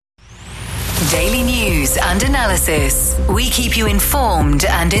Daily news and analysis. We keep you informed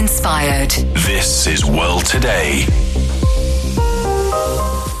and inspired. This is World Today.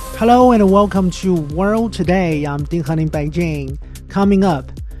 Hello and welcome to World Today. I'm Ding Han in Beijing. Coming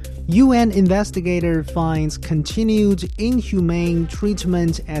up, UN investigator finds continued inhumane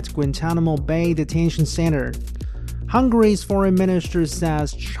treatment at Guantanamo Bay detention center. Hungary's foreign minister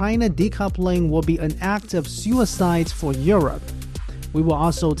says China decoupling will be an act of suicide for Europe. We will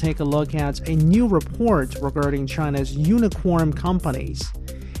also take a look at a new report regarding China's unicorn companies.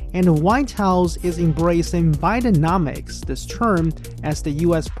 And the White House is embracing Bidenomics this term as the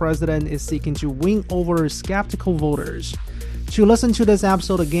U.S. president is seeking to win over skeptical voters. To listen to this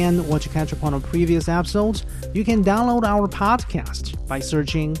episode again or to catch up on a previous episode, you can download our podcast by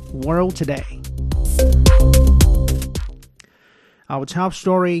searching World Today. Our top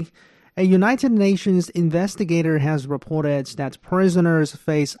story: a United Nations investigator has reported that prisoners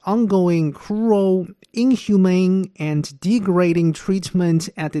face ongoing cruel, inhumane, and degrading treatment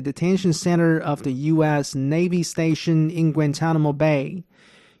at the detention center of the U.S. Navy station in Guantanamo Bay.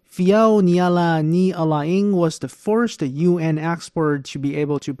 Fiel Niala Ni Alain was the first UN expert to be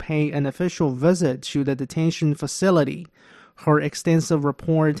able to pay an official visit to the detention facility. Her extensive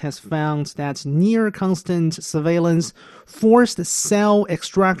report has found that near-constant surveillance, forced cell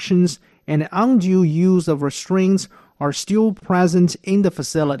extractions, and undue use of restraints are still present in the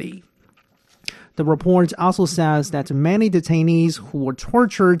facility. The report also says that many detainees who were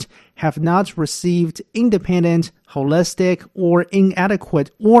tortured have not received independent, holistic, or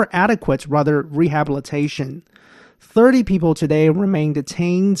adequate rehabilitation. 30 people today remain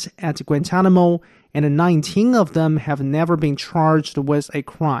detained at Guantanamo, and 19 of them have never been charged with a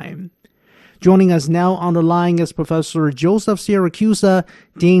crime. Joining us now on the line is Professor Joseph Siracusa,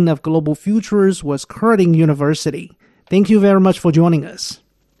 Dean of Global Futures with Curtin University. Thank you very much for joining us.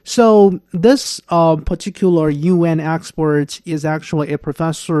 So this particular UN expert is actually a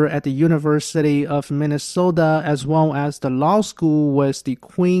professor at the University of Minnesota as well as the law school with the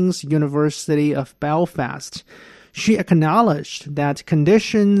Queen's University of Belfast. She acknowledged that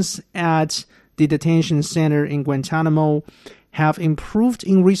conditions at the detention center in Guantanamo have improved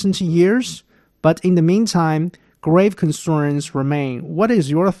in recent years, but in the meantime, grave concerns remain. What is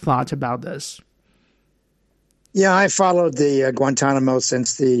your thought about this? Yeah, I followed the Guantanamo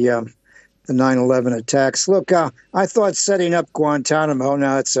since the 9/11 attacks. Look, I thought setting up Guantanamo,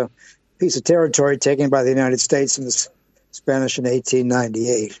 now it's a piece of territory taken by the United States and the Spanish in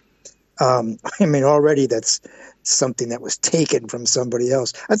 1898. I mean, already that's something that was taken from somebody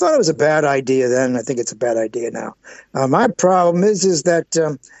else. I thought it was a bad idea then. I think it's a bad idea now. My problem is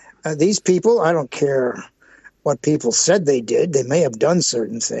that these people, I don't care what people said they did. They may have done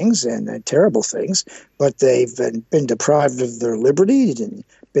certain things and terrible things, but they've been deprived of their liberty and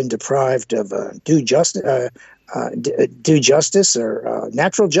been deprived of due justice or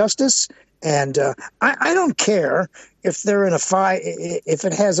natural justice. And I don't care if they're in if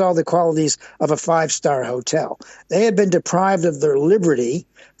it has all the qualities of a 5-star hotel. They have been deprived of their liberty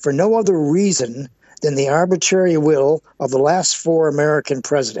for no other reason than the arbitrary will of the last 4 American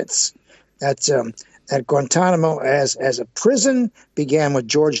presidents. That's at Guantanamo as a prison began with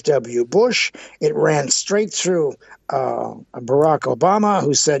George W. Bush. It ran straight through Barack Obama,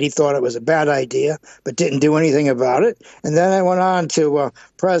 who said he thought it was a bad idea, but didn't do anything about it. And then I went on to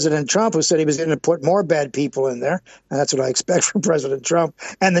President Trump, who said he was going to put more bad people in there. And that's what I expect from President Trump.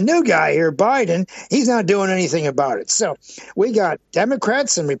 And the new guy here, Biden, he's not doing anything about it. So we got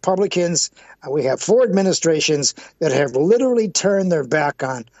Democrats and Republicans. We have 4 administrations that have literally turned their back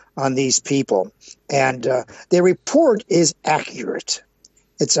on these people. And their report is accurate.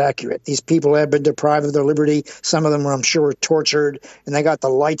 It's accurate. These people have been deprived of their liberty. Some of them, I'm sure, tortured, and they got the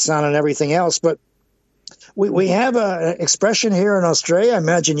lights on and everything else. But we have an expression here in Australia. I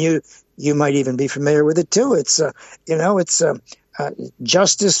imagine you might even be familiar with it too. It's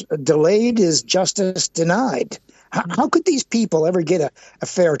justice delayed is justice denied. How could these people ever get a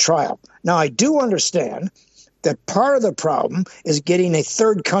fair trial? Now, I do understand that part of the problem is getting a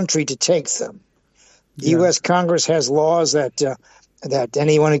third country to take them. The U.S. Congress has laws that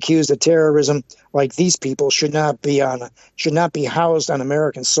anyone accused of terrorism, like these people, should not be housed on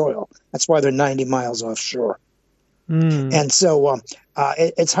American soil. That's why they're 90 miles offshore. And so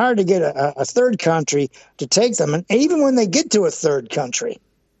it's hard to get a third country to take them. And even when they get to a third country,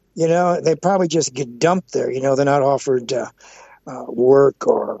 they probably just get dumped there. They're not offered work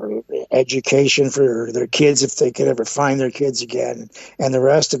or education for their kids if they could ever find their kids again, and the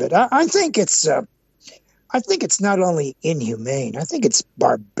rest of it. I think it's not only inhumane. I think it's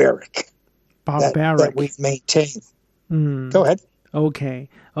barbaric. That we've maintained. Go ahead. Okay.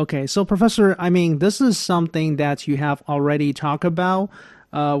 Okay. So, Professor, I mean, this is something that you have already talked about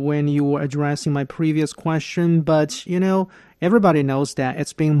when you were addressing my previous question. But, everybody knows that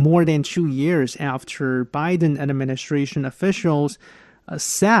it's been more than 2 years after Biden administration officials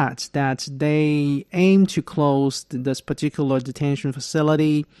said that they aim to close this particular detention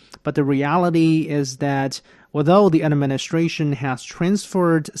facility. But the reality is that although the administration has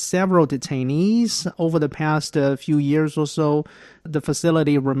transferred several detainees over the past few years or so, the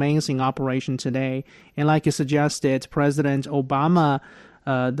facility remains in operation today. And like you suggested, President Obama,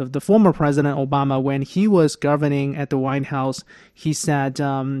 the former President Obama, when he was governing at the White House, he said,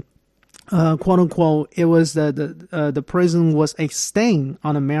 quote unquote, it was the prison was a stain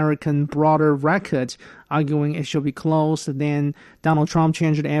on American broader record, arguing it should be closed. Then Donald Trump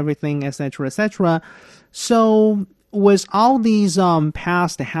changed everything, etc., etc. So with all these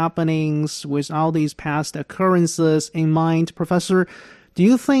past happenings, with all these past occurrences in mind, Professor, do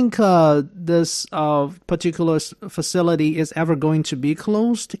you think this particular facility is ever going to be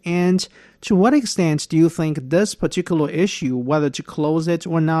closed? And to what extent do you think this particular issue, whether to close it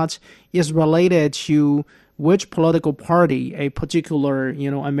or not, is related to which political party a particular,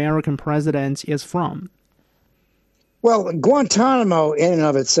 American president is from? Well, Guantanamo in and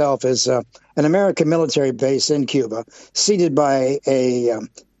of itself is an American military base in Cuba, ceded by a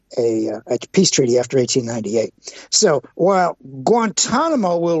peace treaty after 1898. So while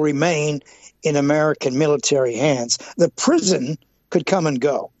Guantanamo will remain in American military hands, the prison could come and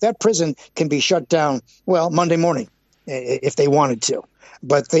go. That prison can be shut down, Monday morning if they wanted to.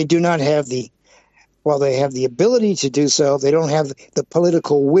 But they do not have they have the ability to do so, they don't have the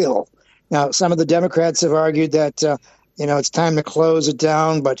political will. Now, some of the Democrats have argued that, it's time to close it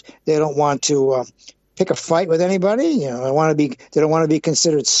down, but they don't want to pick a fight with anybody. They don't want to be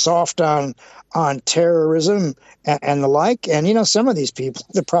considered soft on terrorism and the like. And, some of these people,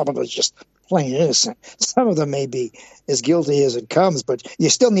 they're probably just plain innocent. Some of them may be as guilty as it comes, but you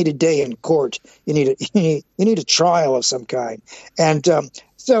still need a day in court. You need a trial of some kind. And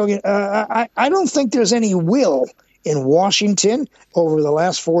I don't think there's any will in Washington over the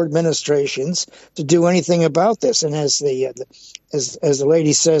last 4 administrations to do anything about this. And as the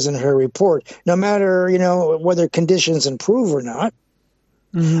lady says in her report, no matter whether conditions improve or not,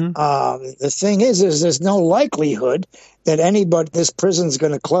 the thing is there's no likelihood that this prison's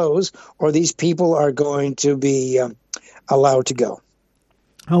going to close or these people are going to be allowed to go.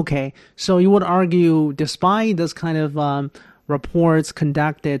 Okay, so you would argue, despite this kind of reports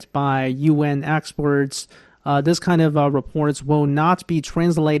conducted by UN experts, this kind of reports will not be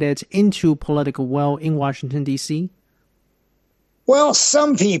translated into political will in Washington, D.C.? Well,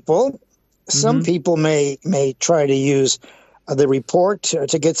 some people may try to use the report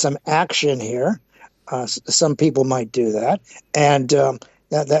to get some action here. Some people might do that, and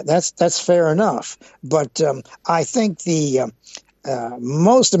that's fair enough. But I think the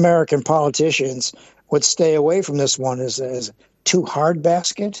most American politicians would stay away from this one as a too hard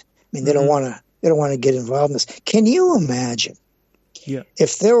basket. I mean, they don't want to get involved in this. Can you imagine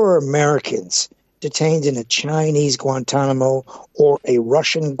if there were Americans detained in a Chinese Guantanamo or a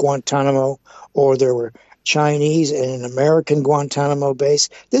Russian Guantanamo, or there were Chinese in an American Guantanamo base?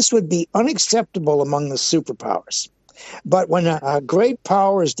 This would be unacceptable among the superpowers. But when a great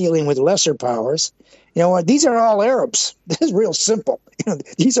power is dealing with lesser powers, these are all Arabs. This is real simple.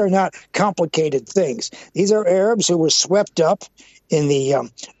 These are not complicated things. These are Arabs who were swept up in the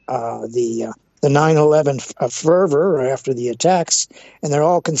 9/11 fervor after the attacks, and they're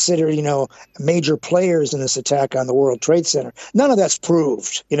all considered, major players in this attack on the World Trade Center. None of that's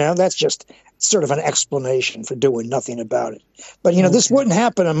proved. That's just sort of an explanation for doing nothing about it. But, this wouldn't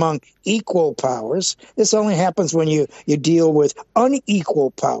happen among equal powers. This only happens when you deal with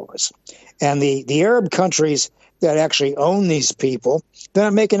unequal powers. And the Arab countries that actually own these people, they're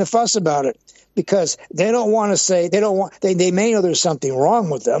not making a fuss about it because they don't want to say, they may know there's something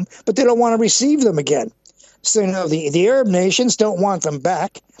wrong with them, but they don't want to receive them again. So, the Arab nations don't want them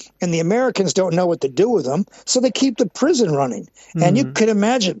back, and the Americans don't know what to do with them, so they keep the prison running. And you could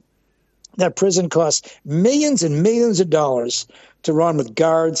imagine that prison costs millions and millions of dollars to run with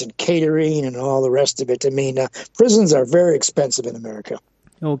guards and catering and all the rest of it. I mean, prisons are very expensive in America.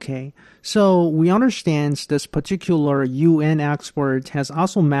 Okay, so we understand this particular UN expert has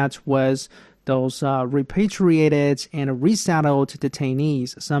also met with those repatriated and resettled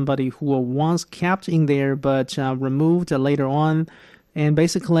detainees, somebody who were once kept in there but removed later on. And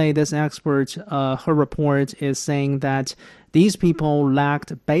basically, this expert, her report is saying that these people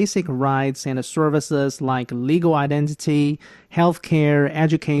lacked basic rights and services like legal identity, healthcare,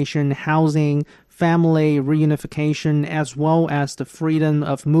 education, housing, family reunification as well as the freedom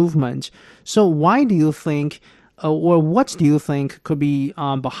of movement. So why do you think, or what do you think could be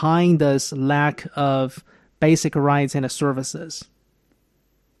behind this lack of basic rights and services?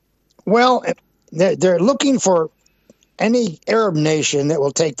 Well, they're looking for any Arab nation that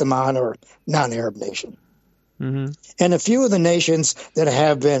will take them on, or non-Arab nation. Mm-hmm. And a few of the nations that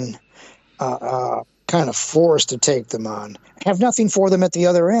have been kind of forced to take them on have nothing for them at the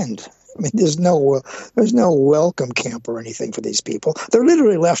other end. I mean, there's no welcome camp or anything for these people. They're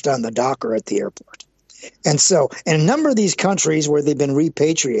literally left on the dock or at the airport. And so, and a number of these countries where they've been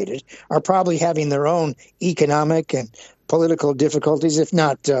repatriated are probably having their own economic and political difficulties, if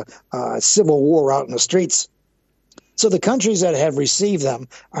not civil war out in the streets. So the countries that have received them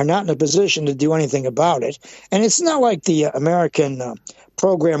are not in a position to do anything about it. And it's not like the American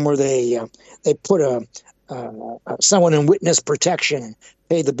program where they put someone in witness protection and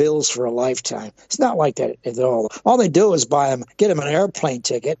pay the bills for a lifetime. It's not like that at all. All they do is get them an airplane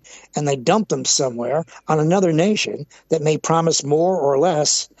ticket, and they dump them somewhere on another nation that may promise more or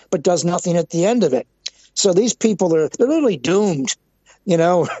less, but does nothing at the end of it. So these people, they're literally doomed. You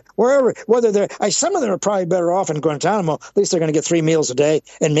know, some of them are probably better off in Guantanamo. At least they're going to get 3 meals a day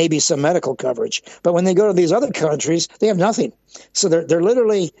and maybe some medical coverage. But when they go to these other countries, they have nothing. So they're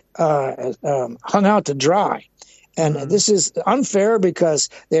literally hung out to dry. And this is unfair because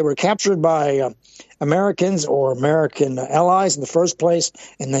they were captured by Americans or American allies in the first place,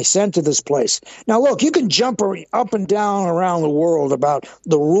 and they sent to this place. Now, look, you can jump up and down around the world about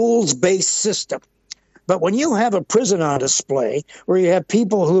the rules-based system. But when you have a prison on display where you have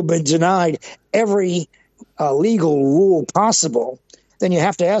people who have been denied every legal rule possible, then you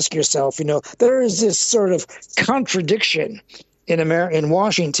have to ask yourself, there is this sort of contradiction in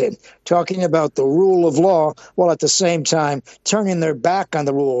Washington talking about the rule of law while at the same time turning their back on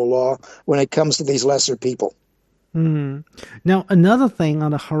the rule of law when it comes to these lesser people. Now, another thing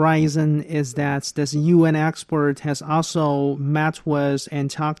on the horizon is that this UN expert has also met with and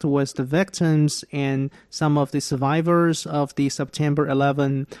talked with the victims and some of the survivors of the September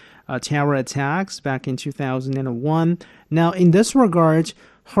 11 terror attacks back in 2001. Now, in this regard,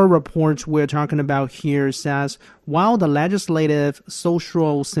 her report we're talking about here says, while the legislative,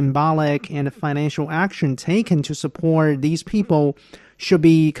 social, symbolic, and financial action taken to support these people should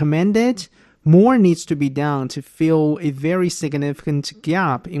be commended, more needs to be done to fill a very significant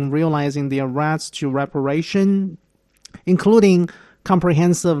gap in realizing their rights to reparation, including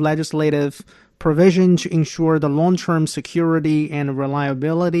comprehensive legislative provision to ensure the long-term security and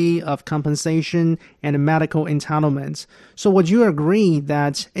reliability of compensation and medical entitlements. So would you agree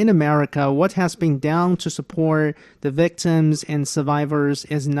that in America, what has been done to support the victims and survivors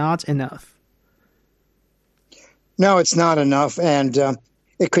is not enough? No, it's not enough. And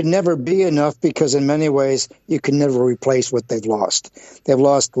it could never be enough because in many ways you can never replace what they've lost. They've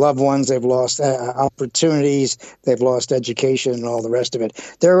lost loved ones, they've lost opportunities, they've lost education and all the rest of it.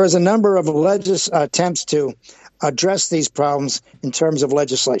 There was a number of attempts to address these problems in terms of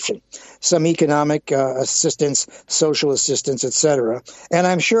legislation, some economic assistance, social assistance, etc. And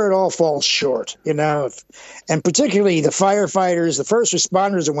I'm sure it all falls short, and particularly the firefighters, the first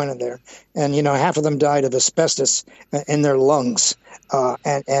responders that went in there, and, half of them died of asbestos in their lungs. What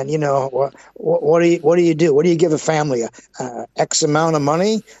do you do? What do you give a family? X amount of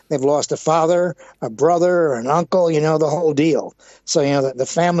money? They've lost a father, a brother, an uncle, the whole deal. So, the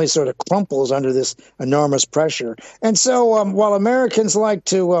family sort of crumples under this enormous pressure. And so while Americans like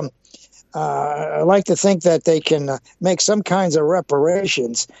to think that they can make some kinds of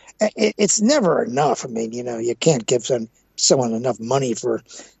reparations, it's never enough. I mean, you can't give someone enough money for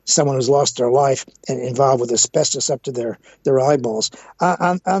someone who's lost their life and involved with asbestos up to their eyeballs.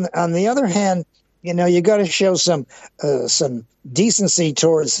 On the other hand, you got to show some decency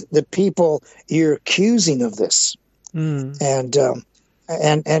towards the people you're accusing of this. And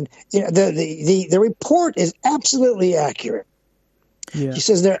the report is absolutely accurate. Yeah. She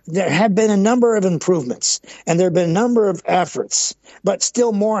says there have been a number of improvements and there have been a number of efforts, but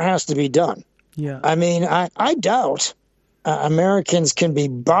still more has to be done. Yeah. I mean, I doubt Americans can be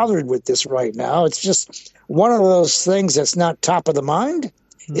bothered with this right now. It's just one of those things that's not top of the mind.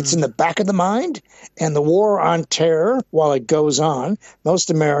 It's in the back of the mind. And the war on terror, while it goes on, most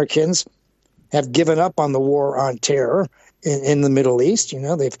Americans have given up on the war on terror in the Middle East.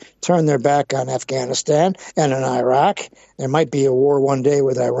 They've turned their back on Afghanistan and on Iraq. There might be a war one day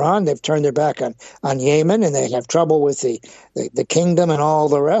with Iran. They've turned their back on Yemen, and they have trouble with the kingdom and all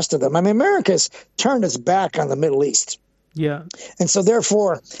the rest of them. I mean, America's turned its back on the Middle East. Yeah. And so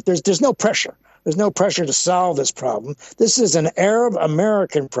therefore, there's no pressure There's no pressure to solve this problem. This is an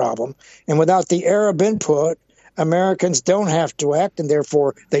Arab-American problem, and without the Arab input, Americans don't have to act, and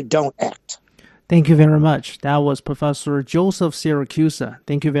therefore they don't act. Thank you very much. That was Professor Joseph Siracusa.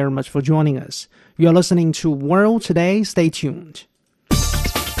 Thank you very much for joining us. You are listening to World Today. Stay tuned.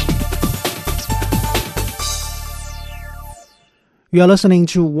 You are listening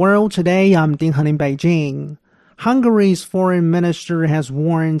to World Today. I'm Ding Han in Beijing. Hungary's foreign minister has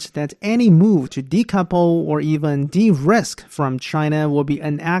warned that any move to decouple or even de-risk from China will be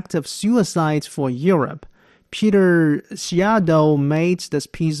an act of suicide for Europe. Peter Sziado made this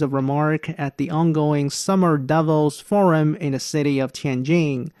piece of remark at the ongoing Summer Davos forum in the city of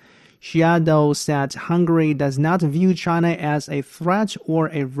Tianjin. Sziado said Hungary does not view China as a threat or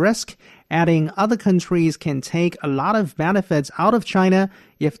a risk, adding other countries can take a lot of benefits out of China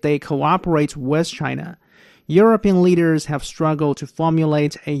if they cooperate with China. European leaders have struggled to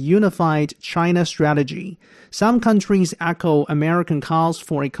formulate a unified China strategy. Some countries echo American calls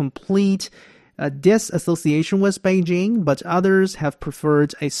for a complete disassociation with Beijing, but others have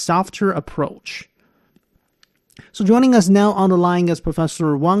preferred a softer approach. So joining us now on the line is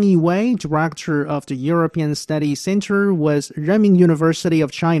Professor Wang Yiwei, Director of the European Studies Center with Renmin University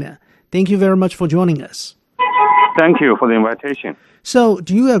of China. Thank you very much for joining us. Thank you for the invitation. So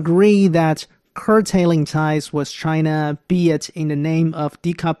do you agree that curtailing ties with China, be it in the name of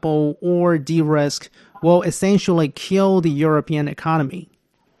decouple or de-risk, will essentially kill the European economy?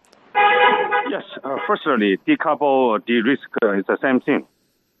 Yes, firstly, decouple or de-risk is the same thing.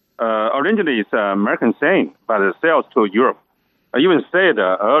 Originally, it's an American saying, but it sells to Europe. Even said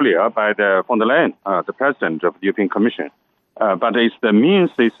earlier by the von der Leyen, the president of the European Commission. But it's the means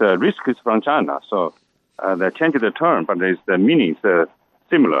is risk is from China. So they changed the term, but the meaning is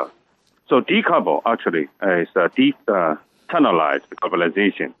similar. So decouple actually is de-channelized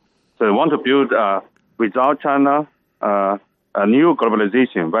globalization. So they want to build without China a new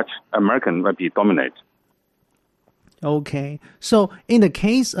globalization which American will be dominate. Okay. So in the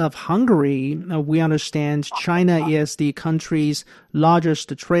case of Hungary, we understand China is the country's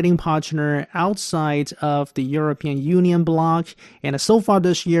largest trading partner outside of the European Union bloc. And so far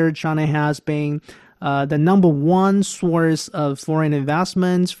this year, China has been the number one source of foreign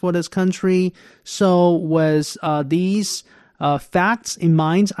investment for this country. So with these facts in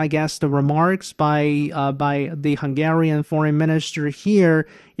mind, I guess the remarks by the Hungarian foreign minister here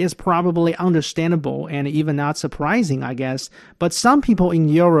is probably understandable and even not surprising, I guess. But some people in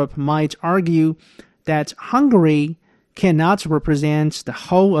Europe might argue that Hungary cannot represent the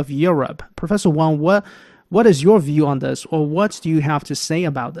whole of Europe. Professor Wang, what is your view on this, or what do you have to say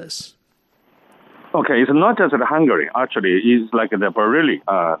about this? Okay, it's not just Hungary. Actually, it's like the Borrelli,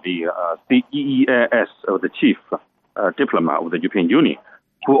 the CEAS, or the chief diplomat of the European Union,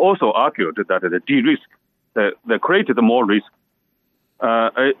 who also argued that the de-risk, they created more risk.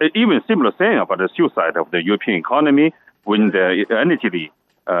 Even similar thing about the suicide of the European economy when the energy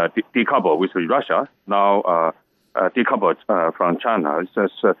decoupled with Russia, now decoupled from China. It's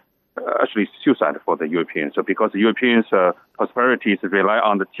just actually suicide for the Europeans. So because the Europeans' prosperity rely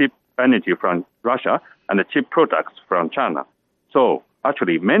on the cheap energy from Russia and the cheap products from China. So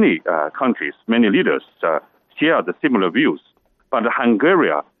actually many countries, many leaders share the similar views. But Hungary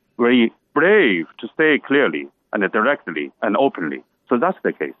very brave to say clearly and directly and openly. So that's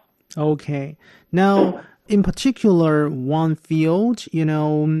the case. Okay. Now, in particular, one field,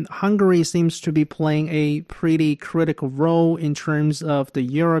 Hungary seems to be playing a pretty critical role in terms of the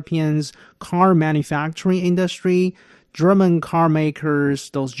Europeans' car manufacturing industry. German car makers,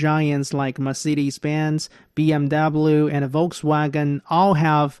 those giants like Mercedes-Benz, BMW, and Volkswagen all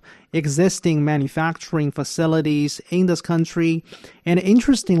have existing manufacturing facilities in this country. And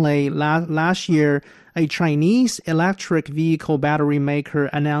interestingly, last year, a Chinese electric vehicle battery maker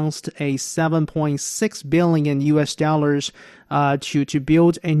announced a $7.6 billion to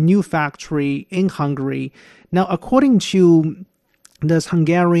build a new factory in Hungary. Now, according to this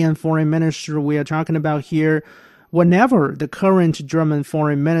Hungarian foreign minister we are talking about here, whenever the current German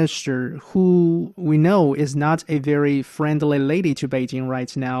foreign minister, who we know is not a very friendly lady to Beijing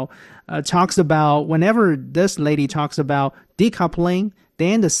right now, whenever this lady talks about decoupling,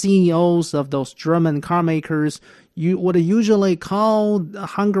 then the CEOs of those German car makers would usually call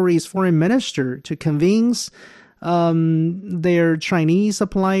Hungary's foreign minister to convince their Chinese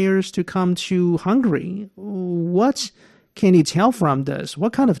suppliers to come to Hungary. What can you tell from this?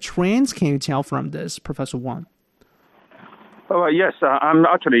 What kind of trends can you tell from this, Professor Wang? Yes, I'm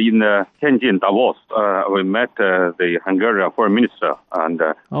actually in Tianjin, Davos. We met the Hungarian foreign minister, and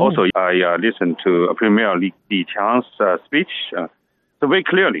also I listened to Premier Li Qiang's speech. So very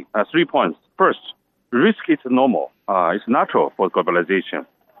clearly, 3 points. First, risk is normal. It's natural for globalization.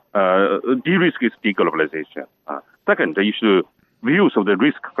 De-risk is deglobalization. Second, you should views of the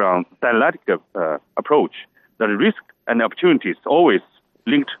risk from dialectic approach. The risk and opportunities always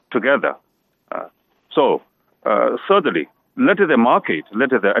linked together. Thirdly, let the market,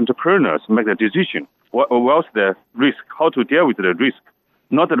 let the entrepreneurs make the decision. What's the risk? How to deal with the risk?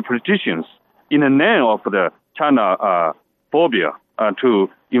 Not the politicians in the name of the China phobia to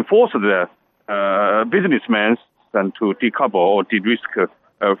enforce the businessmen and to decouple or de-risk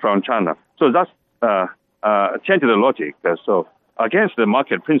from China. So that's change the logic. So against the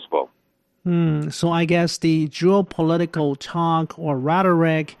market principle. So I guess the geopolitical talk or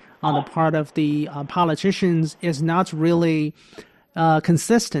rhetoric on the part of the politicians is not really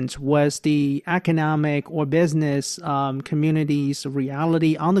consistent with the economic or business community's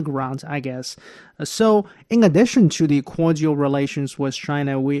reality on the ground, I guess. So in addition to the cordial relations with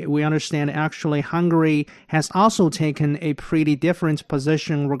China, we understand actually Hungary has also taken a pretty different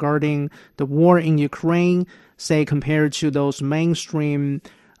position regarding the war in Ukraine, say compared to those mainstream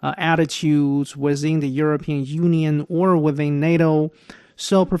attitudes within the European Union or within NATO.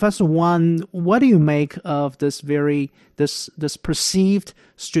 So, Professor Wang, what do you make of this perceived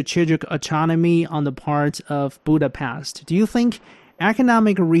strategic autonomy on the part of Budapest? Do you think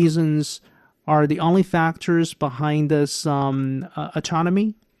economic reasons are the only factors behind this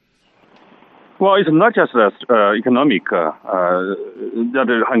autonomy? Well, it's not just economic.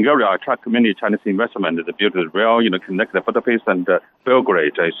 That Hungary attract many Chinese investment to build the rail, connect the Budapest and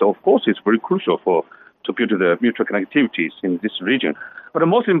Belgrade. So, of course, it's very crucial to build the mutual connectivities in this region. But the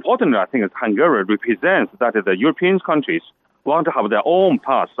most important, I think, is Hungary represents that the European countries want to have their own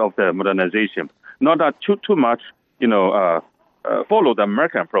path of the modernization, not that too much, follow the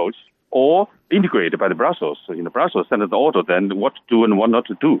American approach or integrated by the Brussels. Brussels sends the order then what to do and what not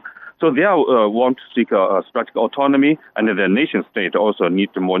to do. So they want to seek a strategic autonomy, and the nation state also need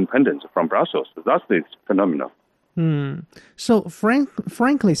more independence from Brussels. That's the phenomenon. So,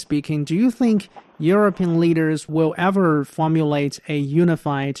 frankly speaking, do you think European leaders will ever formulate a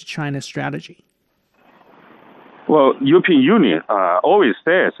unified China strategy? Well, European Union always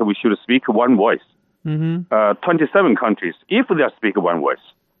says we should speak one voice. 27 countries, if they speak one voice,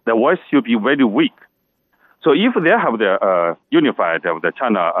 the voice should be very weak. So if they have the unified of the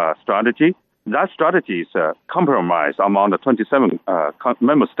China strategy, that strategy is compromise among the 27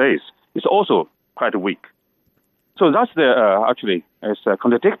 member states. It's also quite weak. So that's actually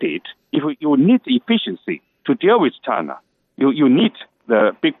contradicted. If you need efficiency to deal with China, you need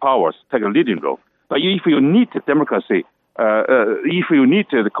the big powers take a leading role. But if you need democracy, if you need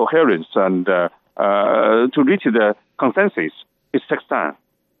the coherence and to reach the consensus, it takes time.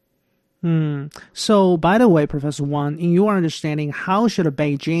 So, by the way, Professor Wang, in your understanding, how should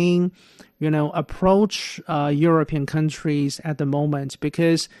Beijing, approach European countries at the moment?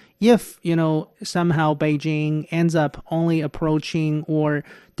 Because if, somehow Beijing ends up only approaching or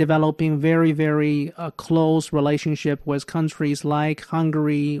developing very, very close relationship with countries like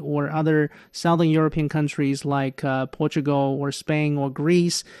Hungary or other Southern European countries like Portugal or Spain or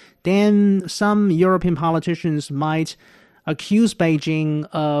Greece, then some European politicians might accuse Beijing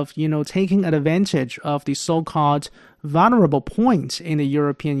of, taking advantage of the so-called vulnerable point in the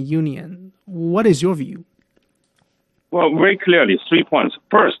European Union. What is your view? Well, very clearly, 3 points.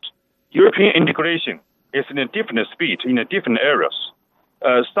 First, European integration is in a different speed in the different areas.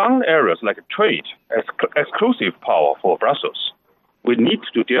 Some areas like trade is exclusive power for Brussels. We need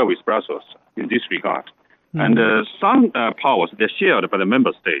to deal with Brussels in this regard. And some powers, they're shared by the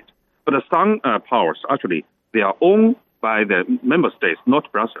member state. But some powers, actually, they are owned by the member states,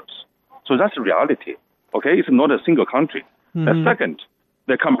 not Brussels. So that's the reality. Okay, it's not a single country. The second,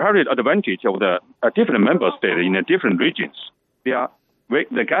 the comparative advantage of the different member states in the different regions,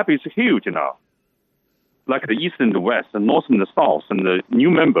 the gap is huge now. Like the East and the West, the North and the South, and the new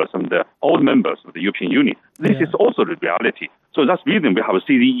members and the old members of the European Union. This is also the reality. So that's the reason we have a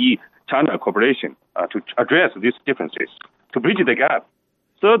CDE-China cooperation to address these differences, to bridge the gap.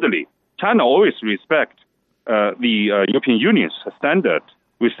 Thirdly, China always respects the European Union's standard.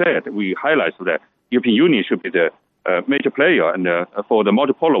 We highlight that European Union should be the major player and for the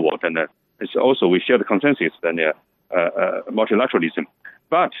multipolar world, and it's also we share the consensus and multilateralism.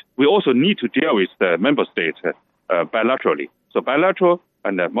 But we also need to deal with the member states bilaterally. So bilateral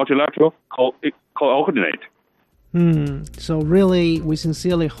and multilateral coordinate. So really, we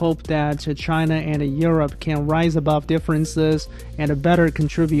sincerely hope that China and Europe can rise above differences and better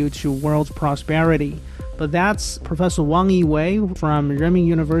contribute to world prosperity. But that's Professor Wang Yiwei from Renmin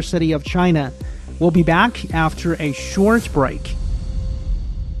University of China. We'll be back after a short break.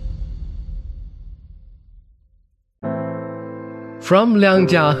 From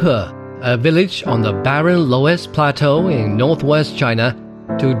Liangjiahe, a village on the barren Loess Plateau in northwest China,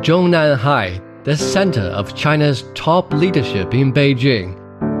 to Zhongnanhai, the center of China's top leadership in Beijing,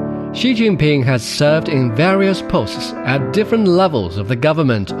 Xi Jinping has served in various posts at different levels of the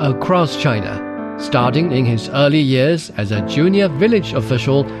government across China, starting in his early years as a junior village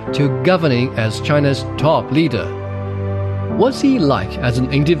official to governing as China's top leader. What's he like as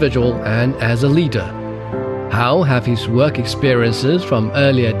an individual and as a leader? How have his work experiences from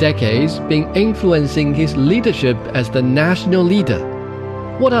earlier decades been influencing his leadership as the national leader?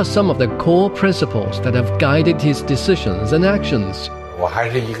 What are some of the core principles that have guided his decisions and actions?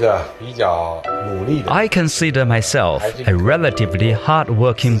 I consider myself a relatively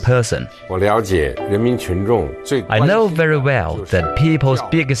hard-working person. I know very well that people's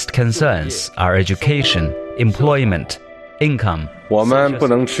biggest concerns are education, employment, income.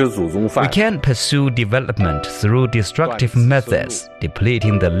 We can't pursue development through destructive methods,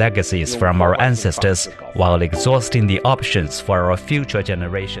 depleting the legacies from our ancestors while exhausting the options for our future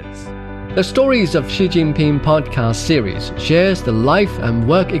generations. The Stories of Xi Jinping podcast series shares the life and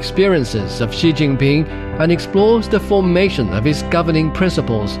work experiences of Xi Jinping and explores the formation of his governing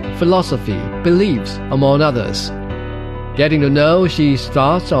principles, philosophy, beliefs, among others. Getting to know Xi's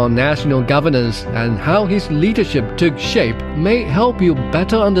thoughts on national governance and how his leadership took shape may help you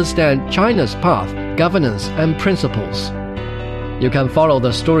better understand China's path, governance, and principles. You can follow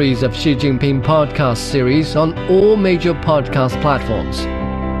the Stories of Xi Jinping podcast series on all major podcast platforms.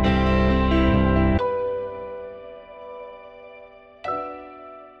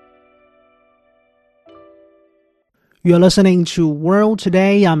 You're listening to World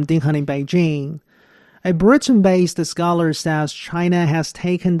Today. I'm Dinghan in Beijing. A Britain-based scholar says China has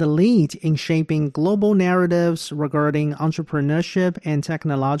taken the lead in shaping global narratives regarding entrepreneurship and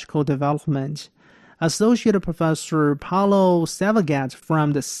technological development. Associate Professor Paolo Savagat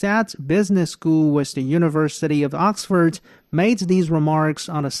from the SAT Business School with the University of Oxford made these remarks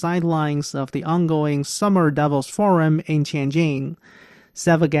on the sidelines of the ongoing Summer Davos Forum in Tianjin.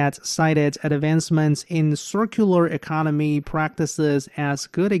 Savagat cited advancements in circular economy practices as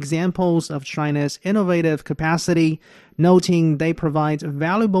good examples of China's innovative capacity, noting they provide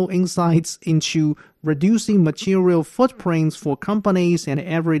valuable insights into reducing material footprints for companies and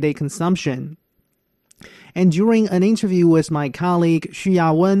everyday consumption. And during an interview with my colleague Xu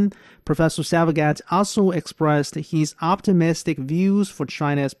Yawen, Professor Savagat also expressed his optimistic views for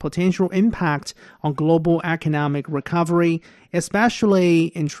China's potential impact on global economic recovery, especially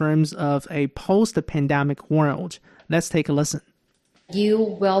in terms of a post-pandemic world. Let's take a listen.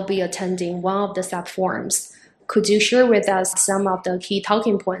 You will be attending one of the SAP forums. Could you share with us some of the key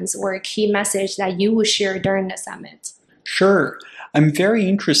talking points or key message that you will share during the summit? Sure. I'm very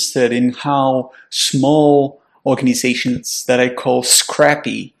interested in how small organizations that I call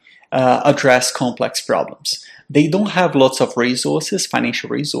scrappy address complex problems. They don't have lots of resources, financial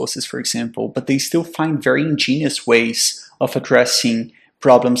resources, for example, but they still find very ingenious ways of addressing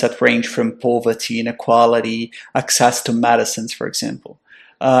problems that range from poverty, inequality, access to medicines, for example.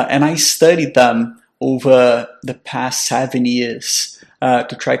 And I studied them over the past 7 years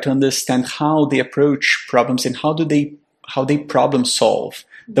to try to understand how they approach problems and how they problem solve,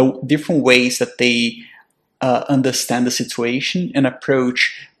 the different ways that they understand the situation and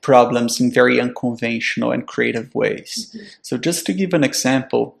approach problems in very unconventional and creative ways. Mm-hmm. So just to give an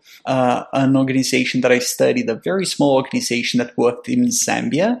example, an organization that I studied, a very small organization that worked in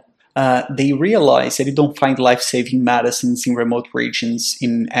Zambia, they realized that you don't find life-saving medicines in remote regions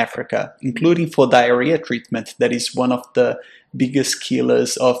in Africa, including for diarrhea treatment, that is one of the biggest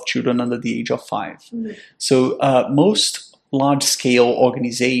killers of children under the age of 5. Mm-hmm. So most large-scale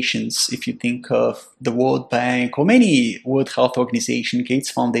organizations, if you think of the World Bank or many World Health Organization, Gates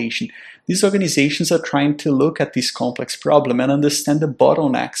Foundation, these organizations are trying to look at this complex problem and understand the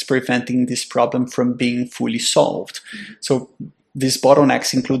bottlenecks preventing this problem from being fully solved. Mm-hmm. So these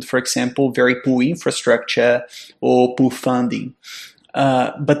bottlenecks include, for example, very poor infrastructure or poor funding.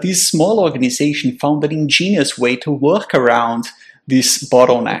 But this small organization found an ingenious way to work around these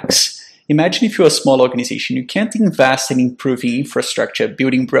bottlenecks. Imagine if you're a small organization, you can't invest in improving infrastructure,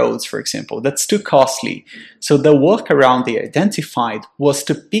 building roads, for example. That's too costly. So the workaround they identified was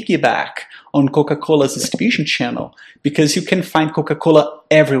to piggyback on Coca-Cola's distribution channel, because you can find Coca-Cola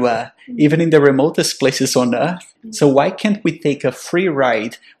everywhere, even in the remotest places on Earth. So why can't we take a free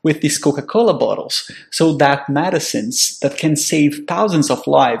ride with these Coca-Cola bottles so that medicines that can save thousands of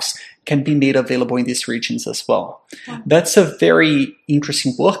lives can be made available in these regions as well? That's a very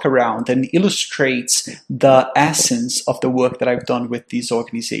interesting workaround and illustrates the essence of the work that I've done with these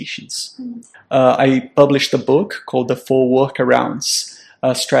organizations. I published a book called The 4 Workarounds,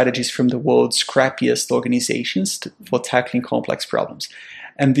 Strategies from the World's Scrappiest Organizations for Tackling Complex Problems.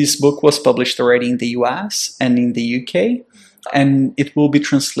 And this book was published already in the US and in the UK, and it will be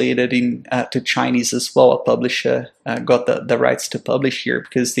translated to Chinese as well. A publisher got the rights to publish here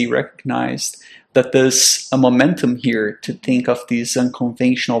because they recognized that there's a momentum here to think of these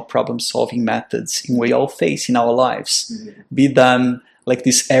unconventional problem-solving methods in we all face in our lives, be them like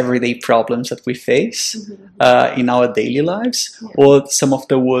these everyday problems that we face in our daily lives, or some of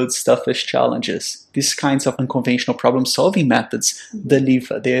the world's toughest challenges. These kinds of unconventional problem-solving methods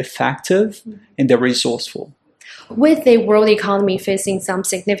deliver. They're effective and they're resourceful. With the world economy facing some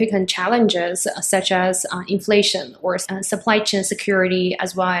significant challenges, such as inflation or supply chain security,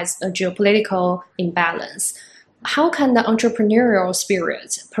 as well as a geopolitical imbalance, how can the entrepreneurial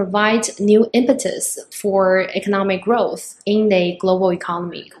spirit provide new impetus for economic growth in the global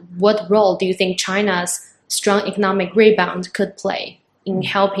economy? What role do you think China's strong economic rebound could play in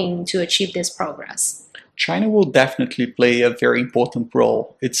helping to achieve this progress? China will definitely play a very important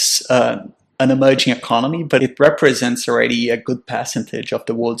role. It's an emerging economy, but it represents already a good percentage of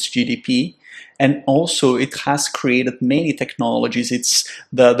the world's GDP. And also it has created many technologies. It's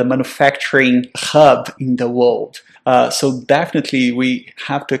the manufacturing hub in the world. So definitely we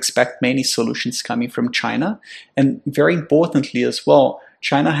have to expect many solutions coming from China. And very importantly as well,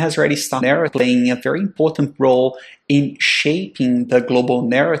 China has already started playing a very important role in shaping the global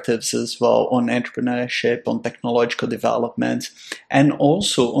narratives as well on entrepreneurship, on technological development, and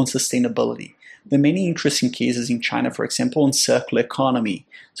also on sustainability. There are many interesting cases in China, for example, on circular economy.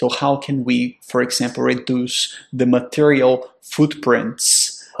 So how can we, for example, reduce the material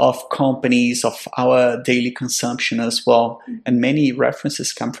footprints of companies, of our daily consumption as well? And many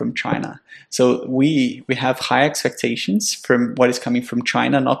references come from China. So we have high expectations from what is coming from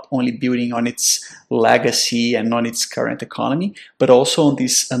China, not only building on its legacy and on its current economy, but also on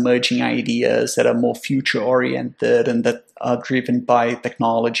these emerging ideas that are more future-oriented and that are driven by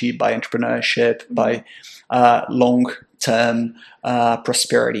technology, by entrepreneurship, by long-term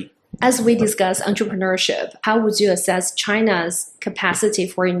prosperity. As we discuss entrepreneurship, how would you assess China's capacity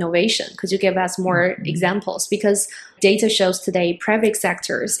for innovation? Could you give us more examples? Because data shows today private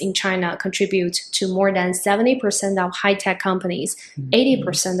sectors in China contribute to more than 70% of high-tech companies,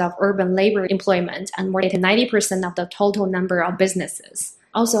 80% of urban labor employment, and more than 90% of the total number of businesses.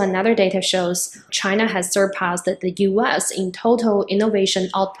 Also, another data shows China has surpassed the US in total innovation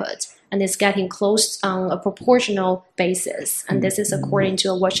output and is getting close on a proportional basis. And this is according to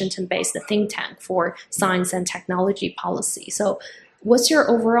a Washington-based think tank for science and technology policy. So what's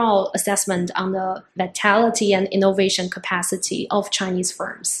your overall assessment on the vitality and innovation capacity of Chinese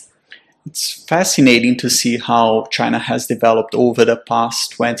firms? It's fascinating to see how China has developed over the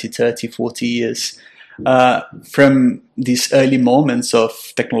past 20, 30, 40 years. From these early moments of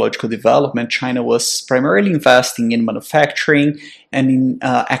technological development, China was primarily investing in manufacturing and in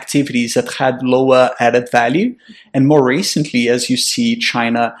activities that had lower added value. And more recently, as you see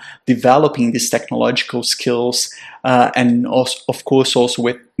China developing these technological skills, and also, of course, also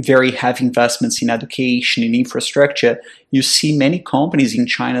with very heavy investments in education and infrastructure, you see many companies in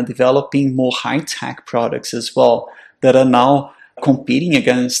China developing more high-tech products as well that are now competing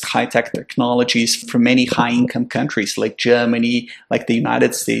against high-tech technologies from many high-income countries like Germany, like the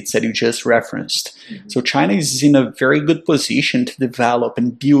United States that you just referenced. So China is in a very good position to develop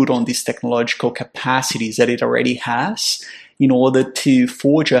and build on these technological capacities that it already has in order to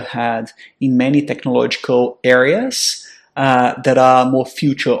forge ahead in many technological areas that are more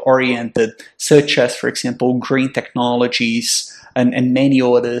future-oriented, such as, for example, green technologies, and many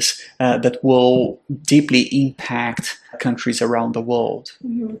others that will deeply impact countries around the world.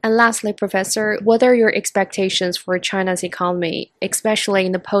 And lastly, Professor, what are your expectations for China's economy, especially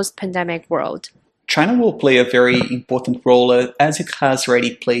in the post-pandemic world? China will play a very important role, as it has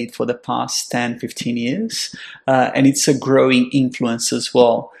already played for the past 10, 15 years, and it's a growing influence as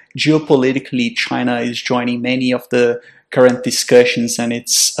well. Geopolitically, China is joining many of the current discussions, and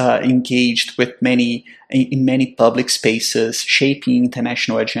it's engaged with in many public spaces, shaping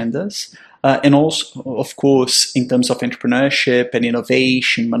international agendas. And also, of course, in terms of entrepreneurship and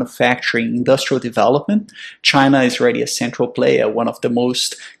innovation, manufacturing, industrial development, China is already a central player, one of the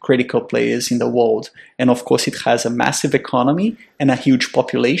most critical players in the world. And of course, it has a massive economy and a huge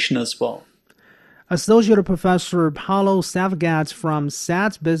population as well. Associate Professor Paulo Savgat from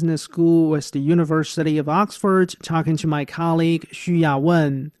SAT Business School with the University of Oxford, talking to my colleague Xu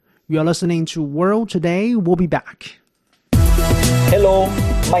Yawen. You're listening to World Today. We'll be back. Hello,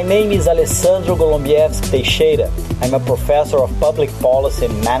 my name is Alessandro Golombiewski Teixeira. I'm a professor of public policy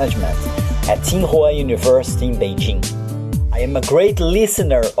and management at Tsinghua University in Beijing. I am a great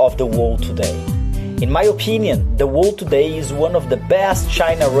listener of The World Today. In my opinion, The World Today is one of the best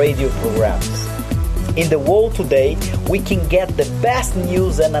China radio programs. In The World Today, we can get the best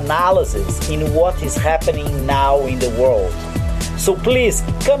news and analysis in what is happening now in the world. So please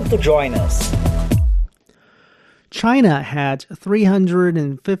come to join us. China had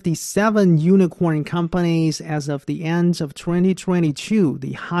 357 unicorn companies as of the end of 2022,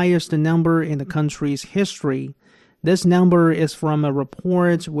 the highest number in the country's history. This number is from a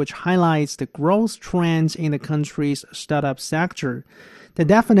report which highlights the growth trends in the country's startup sector. The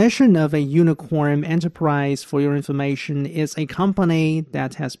definition of a unicorn enterprise, for your information, is a company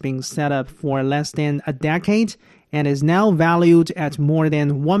that has been set up for less than a decade and is now valued at more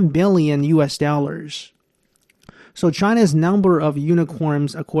than $1 billion. So China's number of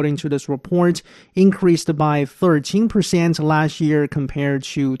unicorns, according to this report, increased by 13% last year compared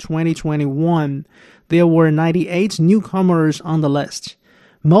to 2021. There were 98 newcomers on the list.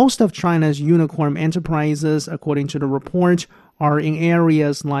 Most of China's unicorn enterprises, according to the report, are in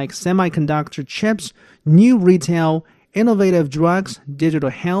areas like semiconductor chips, new retail, innovative drugs, digital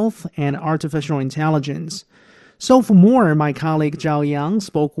health, and artificial intelligence. So for more, my colleague Zhao Yang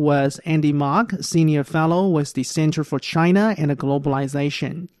spoke with Andy Mok, Senior Fellow with the Center for China and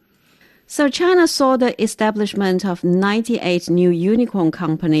Globalization. So China saw the establishment of 98 new unicorn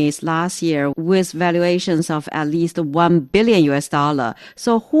companies last year with valuations of at least $1 billion.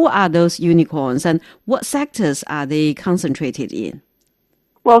 So who are those unicorns and what sectors are they concentrated in?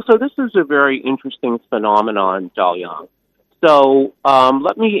 Well, so this is a very interesting phenomenon, Zhao Yang. So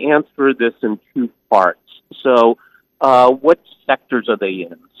let me answer this in two parts. So what sectors are they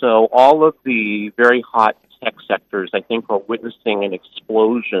in? So all of the very hot tech sectors, I think, are witnessing an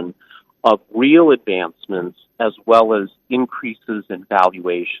explosion of real advancements as well as increases in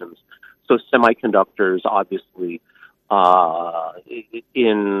valuations. So semiconductors, obviously,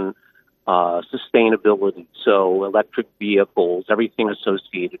 in sustainability, so electric vehicles, everything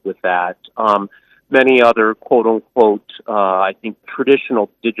associated with that. Many other quote-unquote, I think,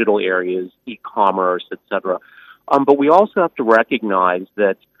 traditional digital areas, e-commerce, etc. But we also have to recognize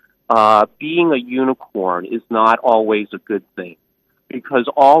that being a unicorn is not always a good thing, because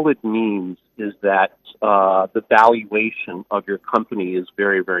all it means is that the valuation of your company is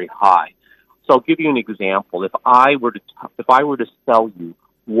very, very high. So I'll give you an example. If I were to sell you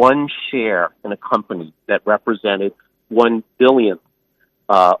one share in a company that represented 1 billionth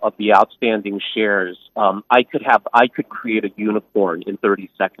of the outstanding shares, I could create a unicorn in 30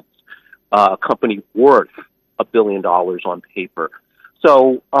 seconds. A company worth $1 billion on paper.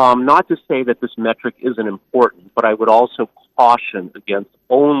 So not to say that this metric isn't important, but I would also caution against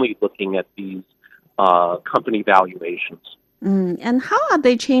only looking at these company valuations. And how are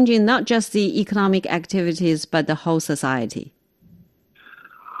they changing not just the economic activities, but the whole society?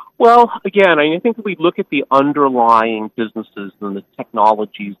 Well, again, I think if we look at the underlying businesses and the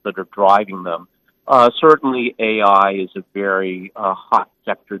technologies that are driving them, certainly AI is a very hot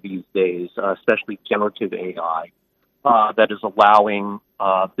sector these days, especially generative AI, that is allowing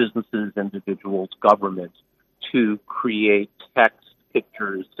businesses, individuals, governments to create text,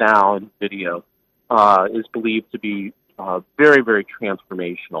 pictures, sound, video, is believed to be very, very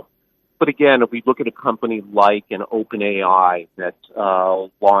transformational. But again, if we look at a company like an OpenAI that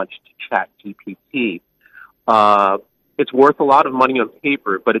launched ChatGPT, it's worth a lot of money on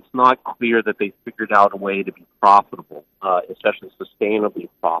paper, but it's not clear that they figured out a way to be profitable, especially sustainably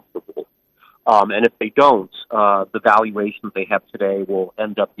profitable. And if they don't, the valuations they have today will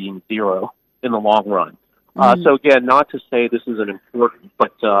end up being zero in the long run. So again, not to say this isn't important,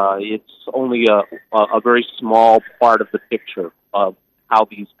 but it's only a very small part of the picture of how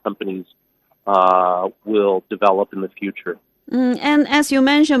these companies will develop in the future. And as you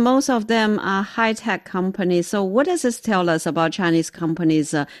mentioned, most of them are high-tech companies. So what does this tell us about Chinese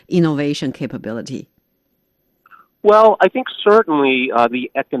companies' innovation capability? Well, I think certainly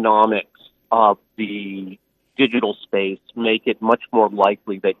the economics of the digital space make it much more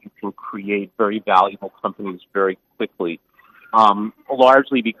likely that you can create very valuable companies very quickly.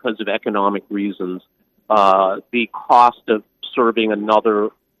 largely because of economic reasons. The cost of serving another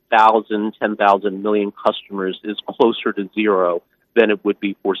 1,000, 10,000 million customers is closer to zero than it would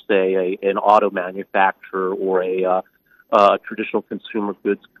be for, say, an auto manufacturer or a traditional consumer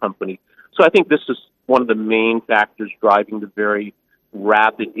goods company. So I think this is one of the main factors driving the very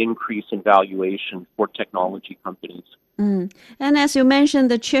rapid increase in valuation for technology companies. And as you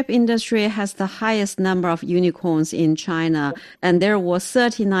mentioned, the chip industry has the highest number of unicorns in China, and there were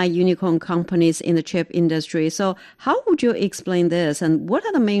 39 unicorn companies in the chip industry. So how would you explain this, and what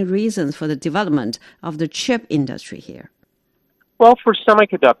are the main reasons for the development of the chip industry here? Well, for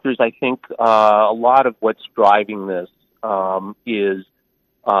semiconductors, I think a lot of what's driving this is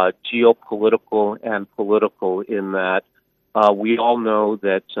geopolitical and political, in that we all know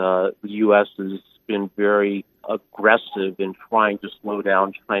that the U.S. has been very aggressive in trying to slow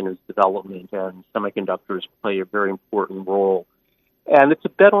down China's development, and semiconductors play a very important role. And it's a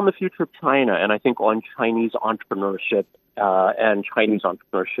bet on the future of China, and I think on Chinese entrepreneurship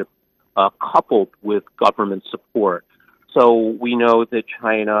coupled with government support. So we know that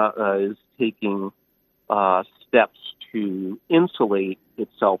China is taking steps to insulate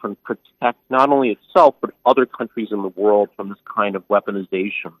itself and protect not only itself but other countries in the world from this kind of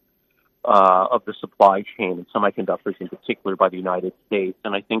weaponization of the supply chain, and semiconductors in particular, by the United States.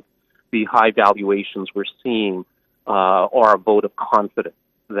 And I think the high valuations we're seeing are a vote of confidence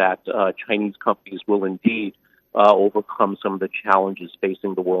that Chinese companies will indeed overcome some of the challenges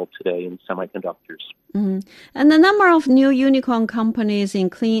facing the world today in semiconductors. Mm-hmm. And the number of new unicorn companies in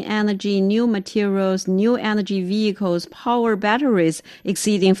clean energy, new materials, new energy vehicles, power batteries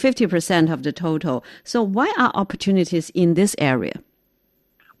exceeding 50% of the total. So why are opportunities in this area?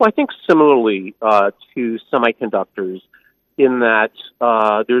 Well, I think similarly to semiconductors, in that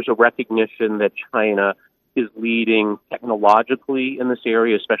there's a recognition that China is leading technologically in this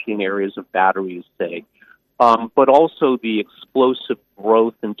area, especially in areas of batteries, say, but also the explosive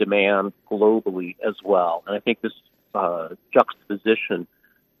growth and demand globally as well. And I think this juxtaposition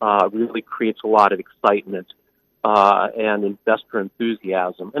really creates a lot of excitement and investor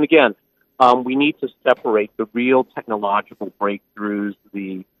enthusiasm. And again, we need to separate the real technological breakthroughs,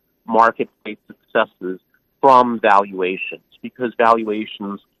 the marketplace successes, from valuations, because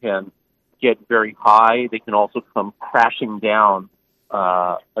valuations can get very high. They can also come crashing down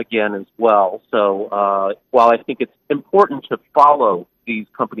again as well. So while I think it's important to follow these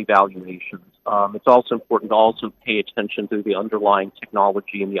company valuations, it's also important to also pay attention to the underlying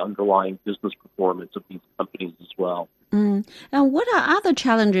technology and the underlying business performance of these companies as well. And what are other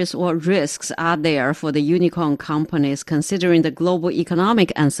challenges or risks are there for the unicorn companies, considering the global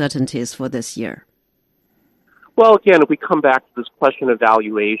economic uncertainties for this year? Well, again, if we come back to this question of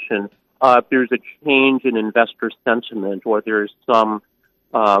valuation, if there's a change in investor sentiment, or there's some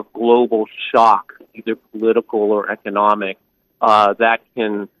global shock, either political or economic, that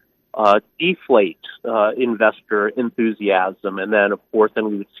can deflate investor enthusiasm. And then, of course,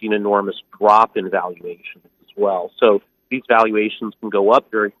 we would see an enormous drop in valuations as well. So these valuations can go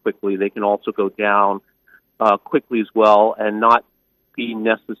up very quickly. They can also go down quickly as well, and not be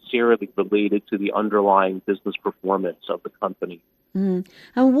necessarily related to the underlying business performance of the company. And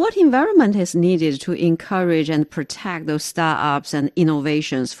what environment is needed to encourage and protect those startups and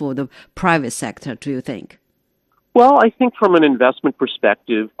innovations for the private sector, do you think? Well, I think from an investment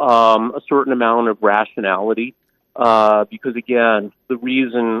perspective, a certain amount of rationality, because again, the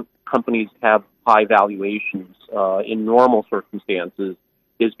reason companies have high valuations in normal circumstances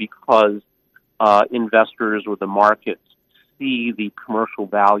is because investors or the markets see the commercial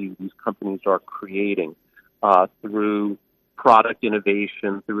value these companies are creating through product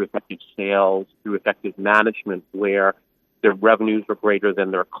innovation, through effective sales, through effective management, where their revenues are greater than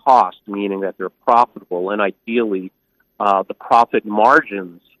their cost, meaning that they're profitable. And ideally, the profit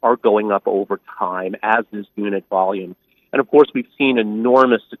margins are going up over time, as is unit volume. And of course, we've seen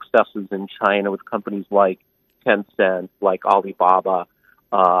enormous successes in China with companies like Tencent, like Alibaba,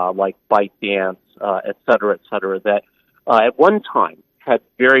 like ByteDance, et cetera, that at one time had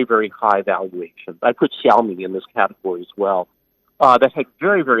very, very high valuations. I put Xiaomi in this category as well, that had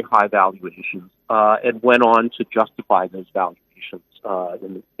very, very high valuations and went on to justify those valuations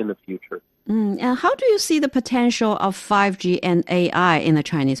in the future. And how do you see the potential of 5G and AI in the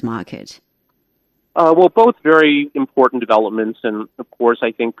Chinese market? Well, both very important developments, and of course,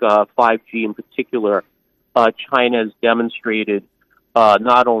 I think 5G in particular, China has demonstrated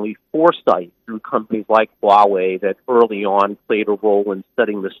not only foresight through companies like Huawei that early on played a role in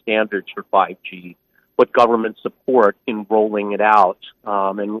setting the standards for 5G, but government support in rolling it out.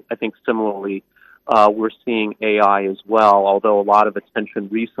 And I think similarly, we're seeing AI as well, although a lot of attention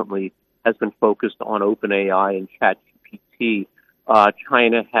recently has been focused on OpenAI and ChatGPT.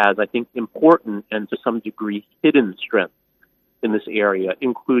 China has, I think, important and to some degree hidden strengths in this area,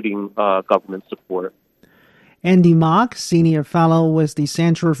 including government support. Andy Mock, Senior Fellow with the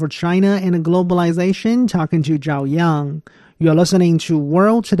Center for China and Globalization, talking to Zhao Yang. You're listening to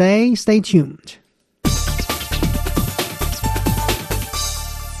World Today. Stay tuned.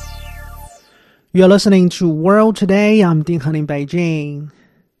 You're listening to World Today. I'm Ding Han in Beijing.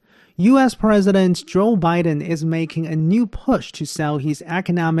 U.S. President Joe Biden is making a new push to sell his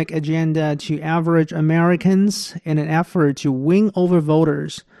economic agenda to average Americans in an effort to win over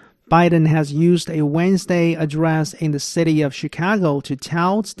voters. Biden has used a Wednesday address in the city of Chicago to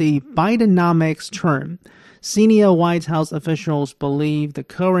tout the Bidenomics term. Senior White House officials believe the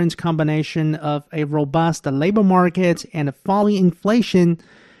current combination of a robust labor market and falling inflation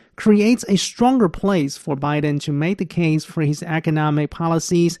creates a stronger place for Biden to make the case for his economic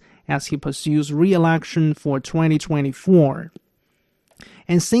policies as he pursues re-election for 2024.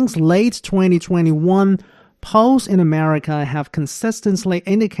 And since late 2021, polls in America have consistently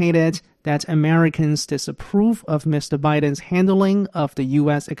indicated that Americans disapprove of Mr. Biden's handling of the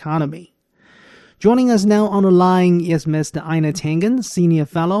U.S. economy. Joining us now on the line is Mr. Ina Tangen, Senior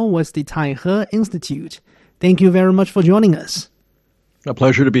Fellow with the Taihe Institute. Thank you very much for joining us. A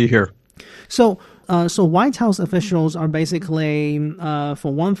pleasure to be here. So White House officials are basically,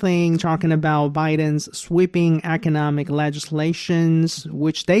 for one thing, talking about Biden's sweeping economic legislations,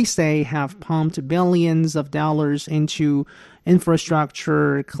 which they say have pumped billions of dollars into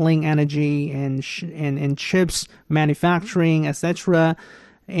infrastructure, clean energy, and chips manufacturing, etc.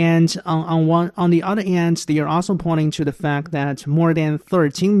 And on the other hand, they are also pointing to the fact that more than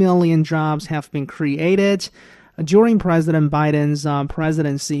 13 million jobs have been created during President Biden's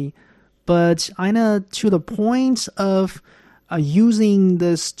presidency. But Ina, to the point of using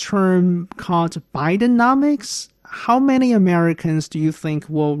this term called Bidenomics, how many Americans do you think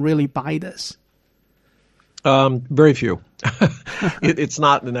will really buy this? Very few. It's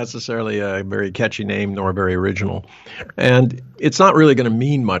not necessarily a very catchy name nor very original. And it's not really going to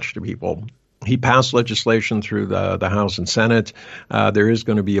mean much to people. He passed legislation through the House and Senate. There is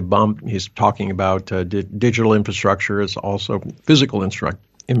going to be a bump. He's talking about digital infrastructure as also physical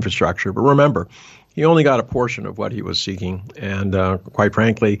infrastructure. But remember, he only got a portion of what he was seeking. And quite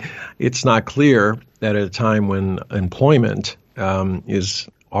frankly, it's not clear that at a time when employment is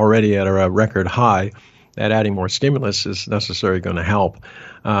already at a record high, that adding more stimulus is necessarily going to help.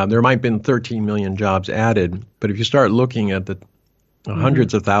 There might have been 13 million jobs added, but if you start looking at the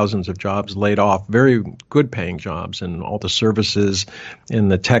hundreds of thousands of jobs laid off, very good paying jobs in all the services in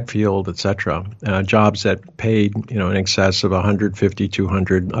the tech field, et cetera, jobs that paid, in excess of 150,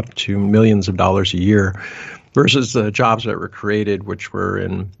 200, up to millions of dollars a year versus the jobs that were created, which were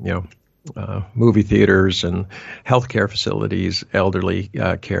in, movie theaters and healthcare facilities, elderly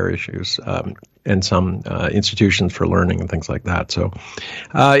care issues, and some institutions for learning and things like that. So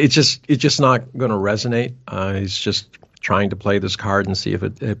it's just not going to resonate. He's just trying to play this card and see if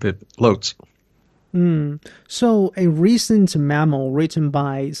it floats. So a recent memo written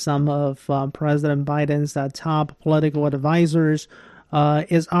by some of President Biden's top political advisors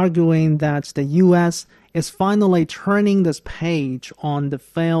is arguing that the U.S. is finally turning this page on the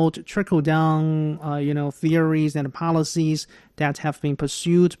failed trickle-down, theories and policies that have been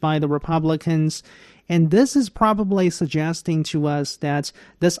pursued by the Republicans. And this is probably suggesting to us that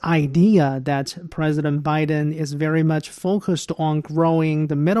this idea that President Biden is very much focused on growing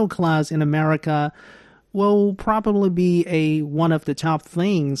the middle class in America will probably be one of the top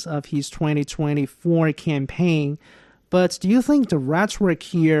things of his 2024 campaign. But do you think the rhetoric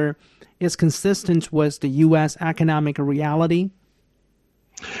here is consistent with the U.S. economic reality?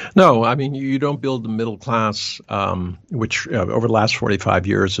 No, I mean, you don't build the middle class, which over the last 45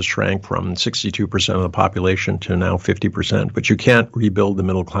 years has shrank from 62% of the population to now 50%. But you can't rebuild the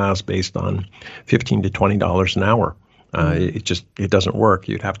middle class based on $15 to $20 an hour. It doesn't work.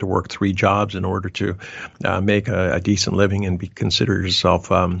 You'd have to work 3 jobs in order to make a decent living and consider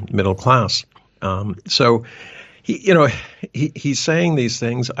yourself middle class. So he's saying these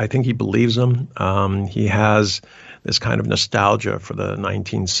things. I think he believes them. He has this kind of nostalgia for the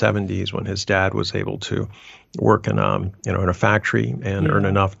 1970s when his dad was able to work in a factory and earn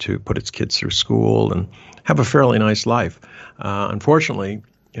enough to put his kids through school and have a fairly nice life. Unfortunately,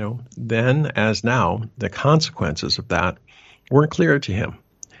 then as now, the consequences of that weren't clear to him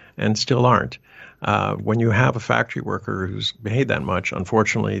and still aren't. When you have a factory worker who's paid that much,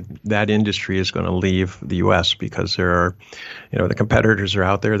 unfortunately, that industry is going to leave the U.S. because there are, the competitors are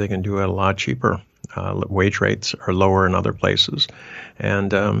out there. They can do it a lot cheaper. Wage rates are lower in other places.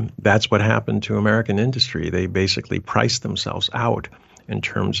 And that's what happened to American industry. They basically priced themselves out in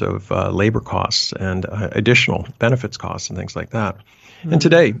terms of labor costs and additional benefits costs and things like that. And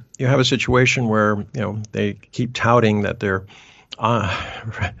today, you have a situation where, they keep touting that they're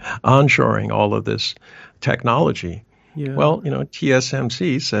onshoring all of this technology. Yeah. Well,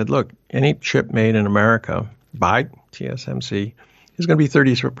 TSMC said, look, any chip made in America by TSMC is going to be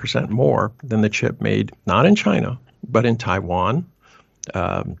 30% more than the chip made not in China, but in Taiwan.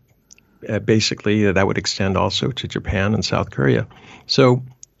 Basically, that would extend also to Japan and South Korea. So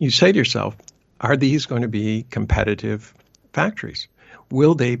you say to yourself, are these going to be competitive factories?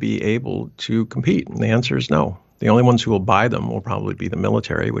 Will they be able to compete? And the answer is no. The only ones who will buy them will probably be the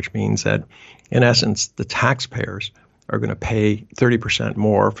military, which means that, in essence, the taxpayers are going to pay 30%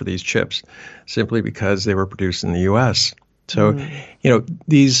 more for these chips simply because they were produced in the U.S. So,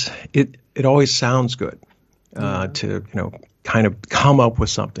 it always sounds good to, kind of come up with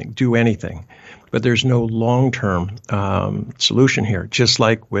something, do anything. But there's no long-term solution here, just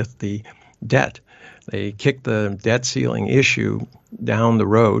like with the debt. They kicked the debt ceiling issue down the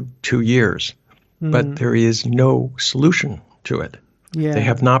road 2 years, but there is no solution to it. Yeah. They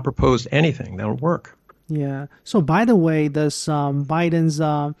have not proposed anything that will work. Yeah. So, by the way, this Biden's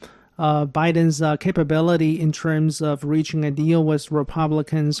capability in terms of reaching a deal with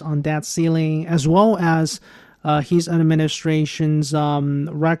Republicans on debt ceiling, as well as his administration's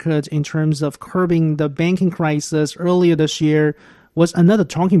record in terms of curbing the banking crisis earlier this year, was another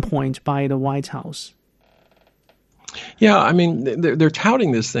talking point by the White House. Yeah, I mean, they're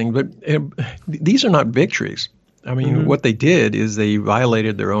touting this thing, but these are not victories. I mean, what they did is they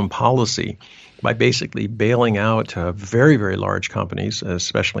violated their own policy by basically bailing out very, very large companies,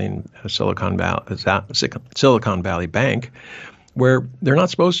 especially in Silicon Valley Bank, where they're not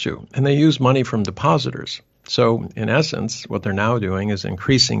supposed to. And they use money from depositors. So in essence, what they're now doing is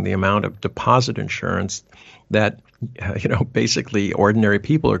increasing the amount of deposit insurance that, basically ordinary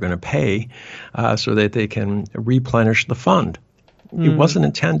people are going to pay so that they can replenish the fund. It wasn't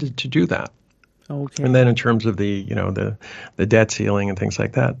intended to do that. Okay. And then in terms of the debt ceiling and things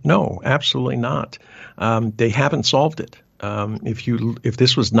like that, no, absolutely not. They haven't solved it. If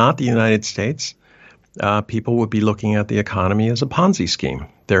this was not the United States, people would be looking at the economy as a Ponzi scheme.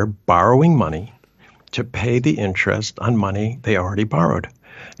 They're borrowing money to pay the interest on money they already borrowed.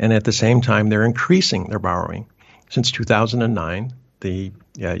 And at the same time, they're increasing their borrowing. Since 2009, the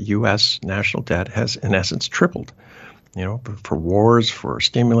U.S. national debt has, in essence, tripled. For wars, for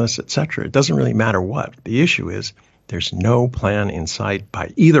stimulus, et cetera. It doesn't really matter what. The issue is there's no plan in sight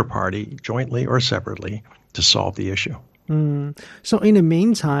by either party, jointly or separately, to solve the issue. So in the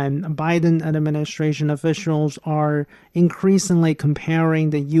meantime, Biden administration officials are increasingly comparing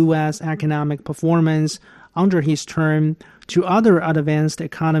the U.S. economic performance under his term to other advanced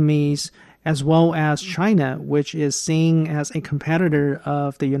economies, as well as China, which is seen as a competitor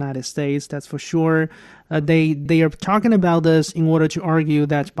of the United States, that's for sure. They are talking about this in order to argue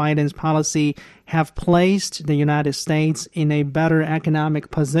that Biden's policy have placed the United States in a better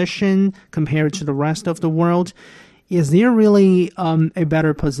economic position compared to the rest of the world. Is there really a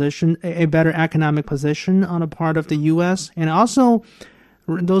better economic position on the part of the U.S.? And also,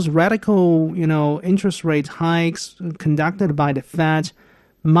 those radical, interest rate hikes conducted by the Fed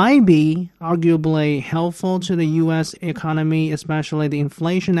might be arguably helpful to the U.S. economy, especially the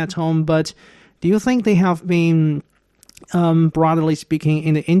inflation at home. But do you think they have been, broadly speaking,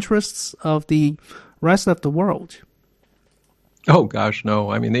 in the interests of the rest of the world? Oh, gosh, no.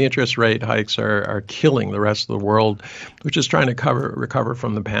 I mean, the interest rate hikes are killing the rest of the world, which is trying to recover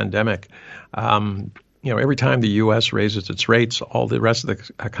from the pandemic. Every time the U.S. raises its rates, all the rest of the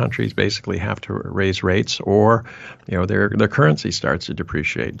countries basically have to raise rates, or their currency starts to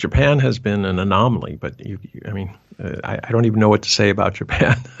depreciate. Japan has been an anomaly, but I don't even know what to say about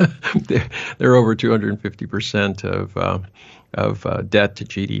Japan. They're over 250% of debt to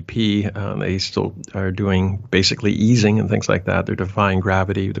GDP. They still are doing basically easing and things like that. They're defying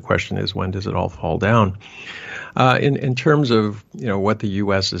gravity. The question is, when does it all fall down? In terms of what the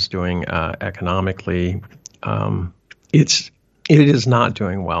U.S. is doing economically, it is not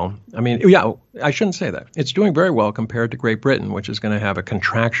doing well. I mean, I shouldn't say that. It's doing very well compared to Great Britain, which is going to have a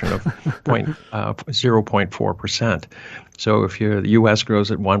contraction of 0.4%. So if the U.S.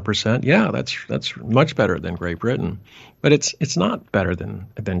 grows at 1%, that's much better than Great Britain. But it's not better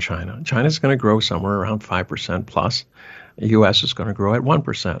than China. China's going to grow somewhere around 5% plus. The U.S. is going to grow at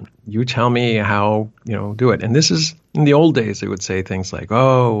 1%. You tell me how, do it. And this is, in the old days, they would say things like,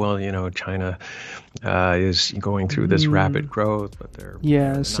 oh, well, China is going through this rapid growth, but they're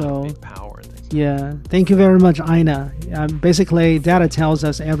not a big power. And things Yeah, thank you very much, Ina. Basically, data tells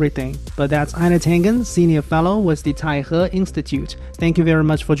us everything. But that's Ina Tangen, Senior Fellow with the Taihe Institute. Thank you very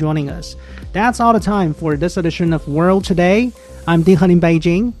much for joining us. That's all the time for this edition of World Today. I'm Ding Han in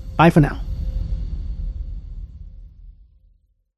Beijing. Bye for now.